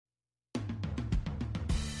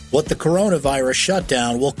What the coronavirus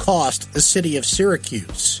shutdown will cost the city of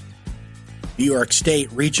Syracuse. New York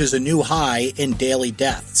State reaches a new high in daily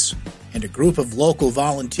deaths, and a group of local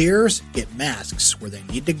volunteers get masks where they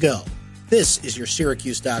need to go. This is your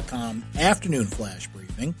Syracuse.com afternoon flash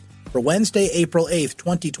briefing for Wednesday, April 8th,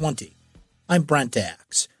 2020. I'm Brent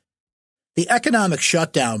Axe. The economic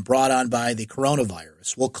shutdown brought on by the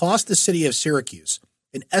coronavirus will cost the city of Syracuse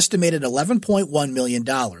an estimated $11.1 million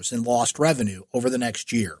in lost revenue over the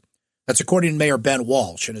next year. That's according to Mayor Ben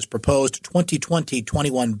Walsh in his proposed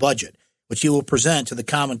 2020-21 budget, which he will present to the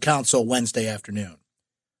Common Council Wednesday afternoon.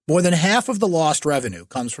 More than half of the lost revenue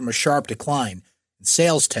comes from a sharp decline in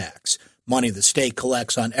sales tax, money the state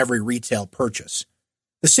collects on every retail purchase.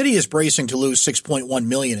 The city is bracing to lose $6.1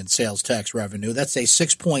 million in sales tax revenue. That's a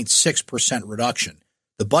 6.6% reduction.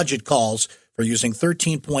 The budget calls for using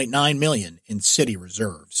 $13.9 million in city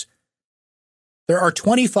reserves. There are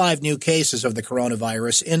 25 new cases of the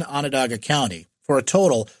coronavirus in Onondaga County for a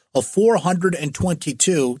total of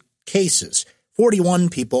 422 cases. 41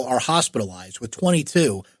 people are hospitalized, with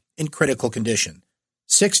 22 in critical condition.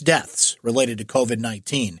 6 deaths related to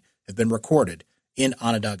COVID-19 have been recorded in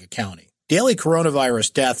Onondaga County. Daily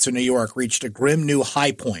coronavirus deaths in New York reached a grim new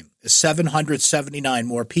high point as 779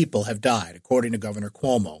 more people have died, according to Governor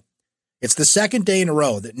Cuomo. It's the second day in a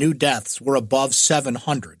row that new deaths were above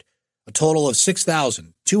 700. A total of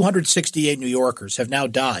 6,268 New Yorkers have now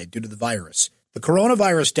died due to the virus. The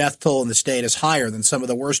coronavirus death toll in the state is higher than some of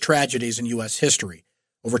the worst tragedies in U.S. history.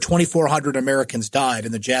 Over 2,400 Americans died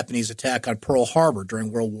in the Japanese attack on Pearl Harbor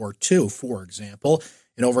during World War II, for example,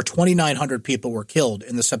 and over 2,900 people were killed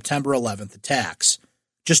in the September 11th attacks.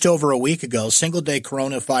 Just over a week ago, single-day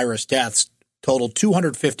coronavirus deaths totaled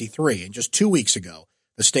 253, and just 2 weeks ago,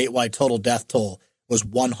 the statewide total death toll was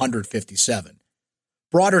 157.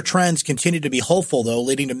 Broader trends continue to be hopeful, though,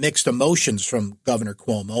 leading to mixed emotions from Governor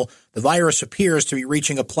Cuomo. The virus appears to be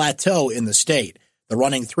reaching a plateau in the state. The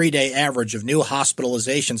running 3-day average of new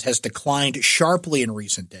hospitalizations has declined sharply in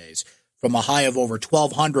recent days. From a high of over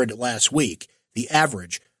 1,200 last week, the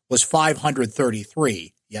average was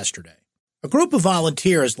 533 yesterday. A group of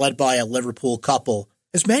volunteers led by a Liverpool couple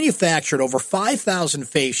has manufactured over 5,000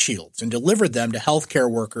 face shields and delivered them to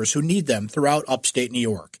healthcare workers who need them throughout upstate New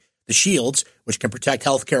York. The shields, which can protect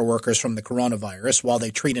healthcare workers from the coronavirus while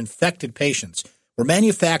they treat infected patients, were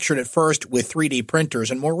manufactured at first with 3D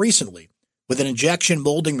printers and more recently with an injection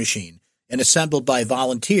molding machine and assembled by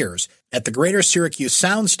volunteers at the Greater Syracuse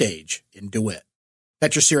Soundstage in DeWitt.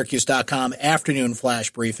 That's your Syracuse.com afternoon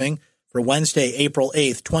flash briefing for Wednesday, April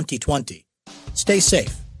 8th, 2020. Stay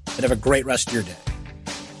safe and have a great rest of your day.